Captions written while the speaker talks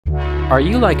Are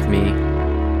you like me?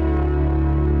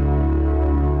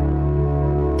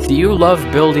 Do you love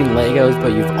building Legos,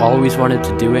 but you've always wanted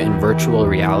to do it in virtual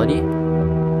reality?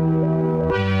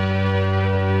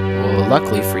 Well,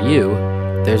 luckily for you,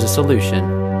 there's a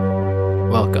solution.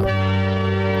 Welcome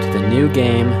to the new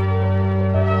game,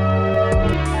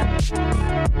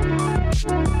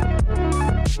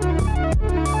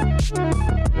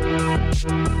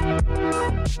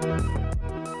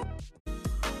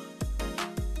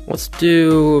 let's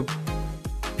do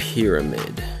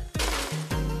pyramid.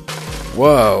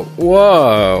 Whoa,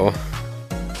 whoa.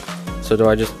 So do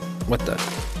I just, what the?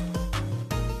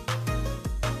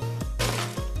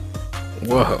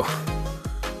 Whoa.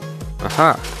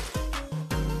 Aha.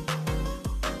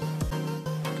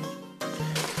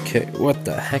 Okay, what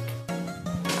the heck?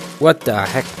 What the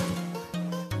heck?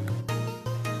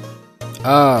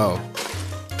 Oh.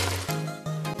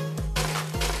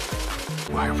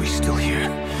 Why are we still here?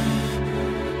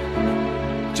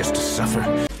 Just to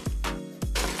suffer?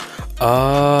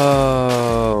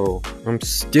 Oh, I'm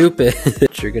stupid.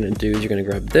 What you're gonna do is you're gonna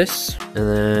grab this, and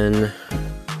then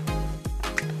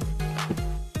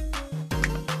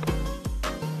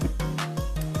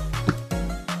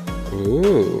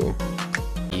ooh,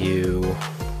 you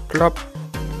plop.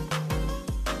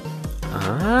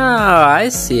 Ah, I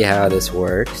see how this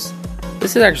works.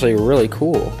 This is actually really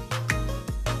cool.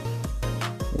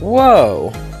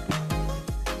 Whoa.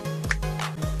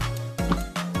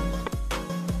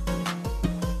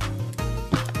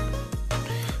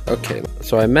 Okay,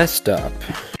 so I messed up.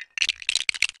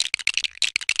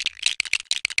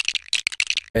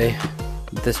 Okay,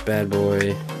 this bad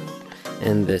boy,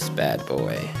 and this bad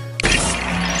boy.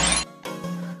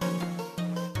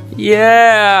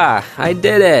 Yeah, I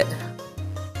did it!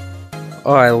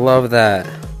 Oh, I love that.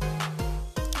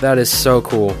 That is so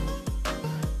cool.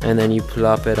 And then you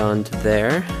plop it onto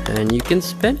there, and you can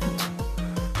spin it.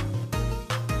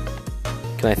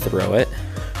 Can I throw it?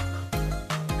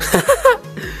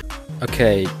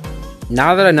 Okay,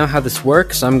 now that I know how this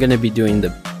works, I'm gonna be doing the,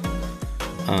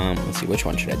 let's see, which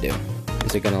one should I do?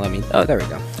 Is it gonna let me, oh, there we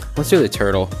go. Let's do the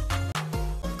turtle.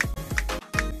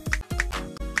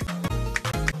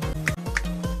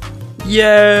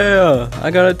 Yeah, I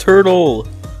got a turtle.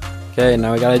 Okay,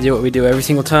 now we gotta do what we do every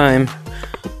single time.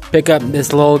 Pick up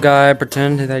this little guy,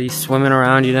 pretend that he's swimming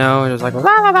around, you know, and just like, la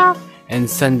la la, and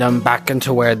send him back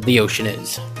into where the ocean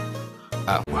is.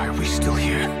 Oh. Why are we still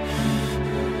here?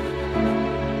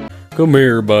 Come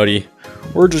here, buddy.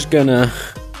 We're just gonna...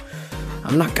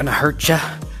 I'm not gonna hurt ya.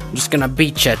 I'm just gonna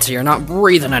beat ya till you're not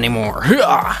breathing anymore.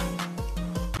 Ah.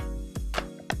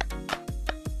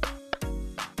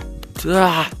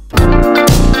 Ah.